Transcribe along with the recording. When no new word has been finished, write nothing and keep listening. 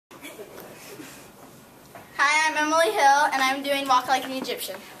I'm Emily Hill, and I'm doing Walk Like an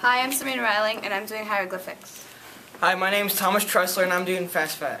Egyptian. Hi, I'm Serena Riling, and I'm doing hieroglyphics. Hi, my name is Thomas Tressler, and I'm doing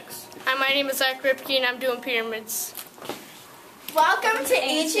Fast Facts. Hi, my name is Zach Ripke, and I'm doing pyramids. Welcome to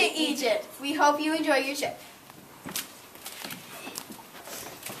Ancient Egypt. We hope you enjoy your trip.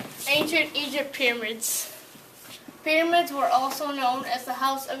 Ancient Egypt pyramids. Pyramids were also known as the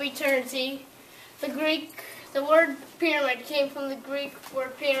House of Eternity. The word pyramid came from the Greek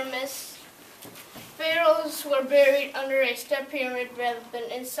word pyramis. Pharaohs were buried under a step pyramid rather than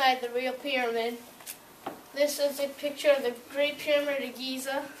inside the real pyramid. This is a picture of the Great Pyramid of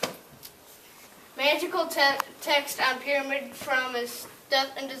Giza. Magical text on pyramid promise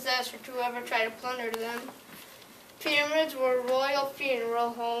death and disaster to whoever tried to plunder them. Pyramids were royal funeral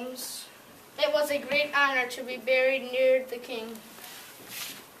homes. It was a great honor to be buried near the king.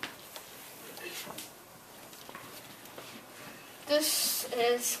 This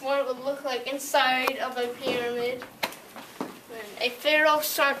is what it would look like inside of a pyramid. A pharaoh's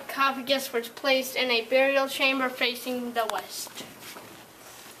sarcophagus was placed in a burial chamber facing the west.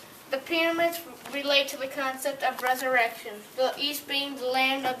 The pyramids relate to the concept of resurrection, the east being the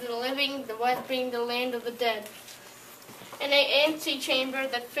land of the living, the west being the land of the dead. In an antechamber,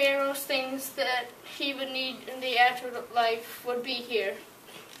 the pharaoh's things that he would need in the afterlife would be here.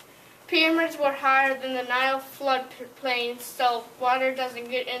 Pyramids were higher than the Nile floodplain, so water doesn't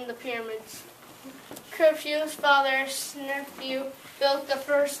get in the pyramids. Khufu's father's nephew built the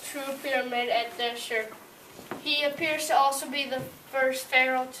first true pyramid at Deshur. He appears to also be the first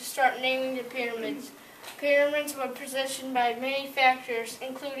pharaoh to start naming the pyramids. Pyramids were positioned by many factors,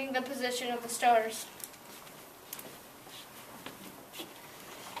 including the position of the stars.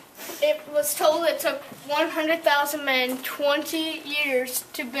 It was told it took 100,000 men 20 years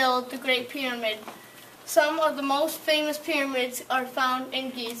to build the Great Pyramid. Some of the most famous pyramids are found in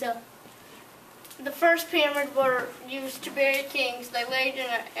Giza. The first pyramids were used to bury kings. They laid in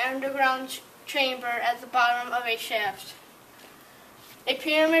an underground chamber at the bottom of a shaft. A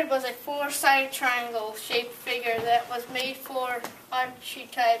pyramid was a four-sided triangle-shaped figure that was made for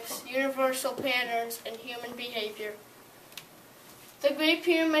archetypes, universal patterns, and human behavior. The Great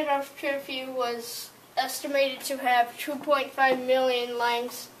Pyramid of Khufu was estimated to have 2.5 million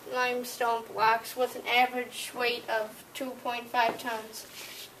limestone blocks with an average weight of 2.5 tons.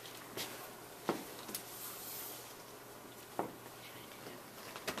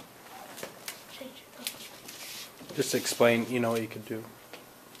 Just explain, what you could do.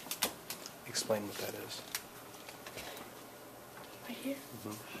 Explain what that is. Right here?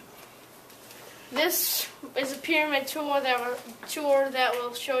 This is a pyramid tour that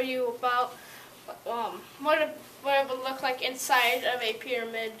will show you about what it would look like inside of a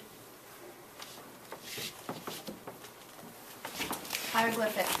pyramid.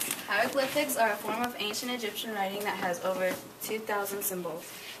 Hieroglyphics. Hieroglyphics are a form of ancient Egyptian writing that has over 2,000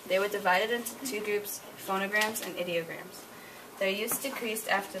 symbols. They were divided into two groups, phonograms and ideograms. Their use decreased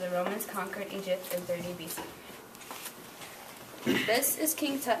after the Romans conquered Egypt in 30 BC. This is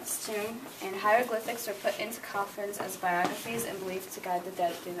King Tut's tomb, and hieroglyphics were put into coffins as biographies and believed to guide the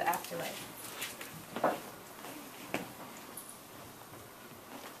dead through the afterlife.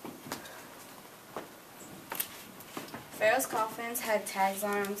 Pharaoh's coffins had tags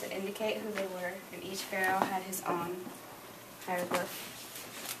on them to indicate who they were, and each pharaoh had his own hieroglyph.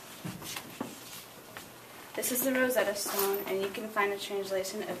 This is the Rosetta Stone, and you can find a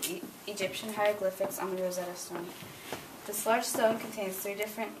translation of Egyptian hieroglyphics on the Rosetta Stone. This large stone contains 3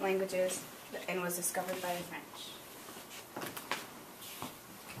 different languages and was discovered by the French.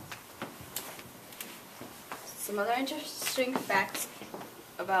 Some other interesting facts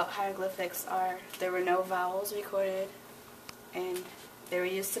about hieroglyphics are there were no vowels recorded, and they were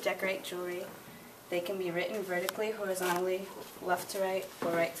used to decorate jewelry. They can be written vertically, horizontally, left to right,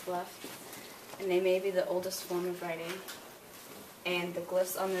 or right to left, and they may be the oldest form of writing. And the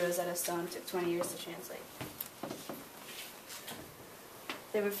glyphs on the Rosetta Stone took 20 years to translate.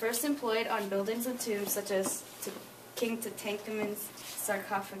 They were first employed on buildings and tombs such as King Tutankhamun's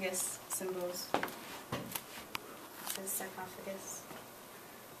sarcophagus symbols. It says sarcophagus.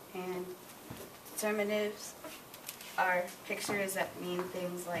 And determinatives are pictures that mean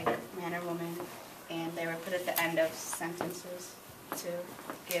things like man or woman, and they were put at the end of sentences to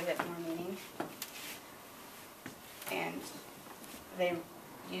give it more meaning. And they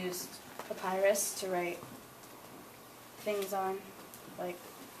used papyrus to write things on, like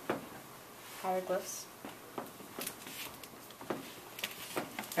hieroglyphs.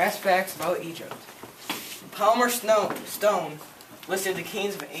 Fast facts about Egypt. Palmer Stone listed the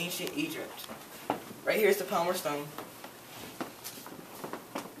kings of ancient Egypt. Right here's the Palmer Stone.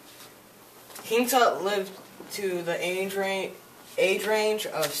 King Tut lived to the age range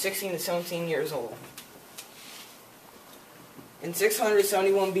of 16 to 17 years old. In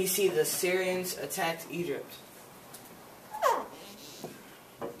 671 BC, the Syrians attacked Egypt.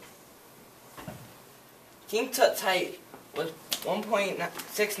 King Tut's height was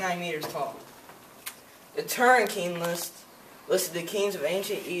 1.69 meters tall. The Turin King list listed the kings of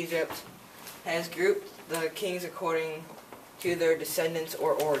ancient Egypt, has grouped the kings according to their descendants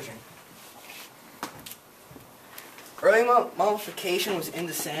or origin. Early mummification was in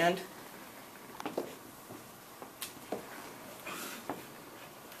the sand.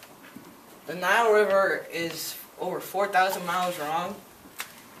 The Nile River is over 4,000 miles long,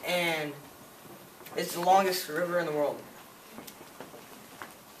 and it's the longest river in the world.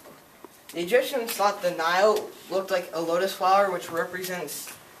 The Egyptians thought the Nile looked like a lotus flower, which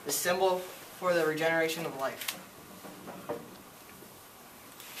represents the symbol for the regeneration of life.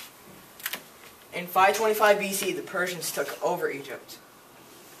 In 525 BC, the Persians took over Egypt.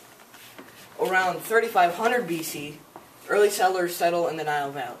 Around 3500 BC, early settlers settled in the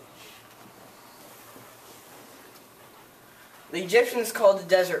Nile Valley. The Egyptians called the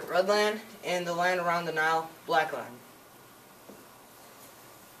desert Red Land and the land around the Nile Black Land.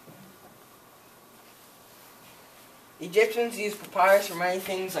 The Egyptians used papyrus for many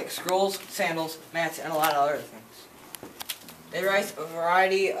things like scrolls, sandals, mats, and a lot of other things. They raised a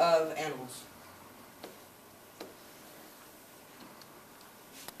variety of animals.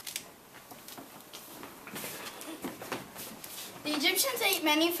 The Egyptians ate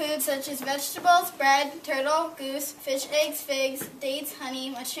many foods such as vegetables, bread, turtle, goose, fish eggs, figs, dates, honey,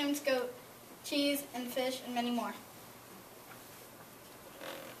 mushrooms, goat, cheese, and fish, and many more.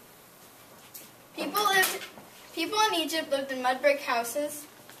 People in Egypt lived in mud brick houses.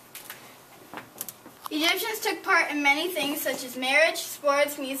 Egyptians took part in many things such as marriage,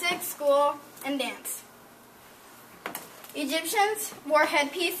 sports, music, school, and dance. Egyptians wore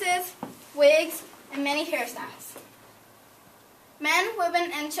headpieces, wigs, and many hairstyles. Men,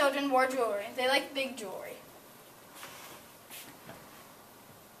 women, and children wore jewelry. They liked big jewelry.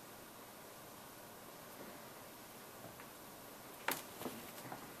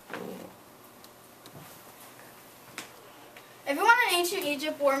 Everyone in ancient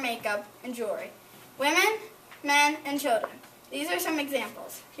Egypt wore makeup and jewelry. Women, men, and children. These are some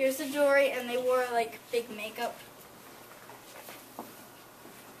examples. Here's the jewelry, and they wore like big makeup.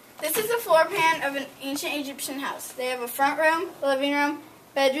 This is a floor plan of an ancient Egyptian house. They have a front room, living room,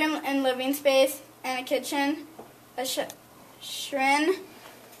 bedroom and living space, and a kitchen, a shrine,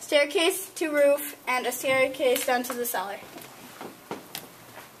 staircase to roof, and a staircase down to the cellar.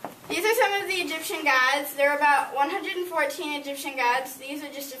 These are some of the Egyptian gods. There are about 114 Egyptian gods. These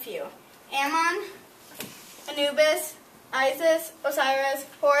are just a few. Ammon, Anubis, Isis, Osiris,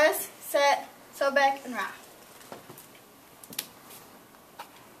 Horus, Set, Sobek, and Ra.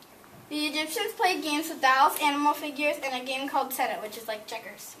 The Egyptians played games with dolls, animal figures, and a game called Senet, which is like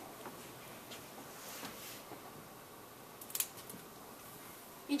checkers.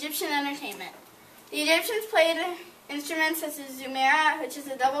 Egyptian entertainment. The Egyptians played instruments such as zumera, which is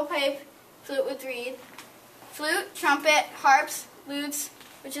a double pipe flute with reed, flute, trumpet, harps, lutes,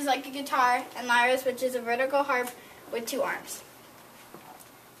 which is like a guitar, and lyres, which is a vertical harp with two arms.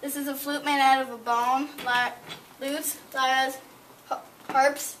 This is a flute made out of a bone, lutes, lyres,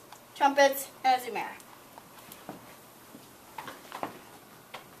 harps, trumpets, and a zumera.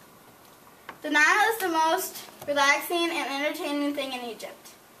 The Nile is the most relaxing and entertaining thing in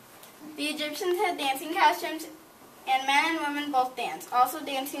Egypt. The Egyptians had dancing costumes, and men and women both danced. Also,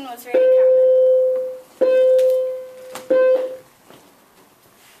 dancing was very common.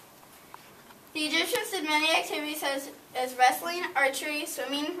 The Egyptians did many activities such as wrestling, archery,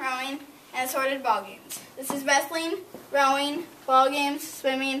 swimming, rowing, and assorted ball games. This is wrestling, rowing, ball games,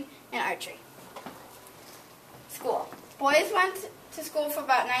 swimming, and archery. School. Boys went to school for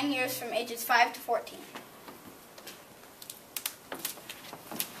about 9 years from ages 5 to 14.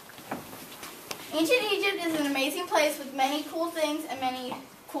 Ancient Egypt is an amazing place with many cool things and many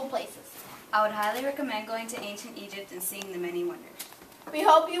cool places. I would highly recommend going to ancient Egypt and seeing the many wonders. We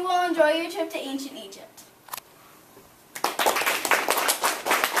hope you will enjoy your trip to ancient Egypt.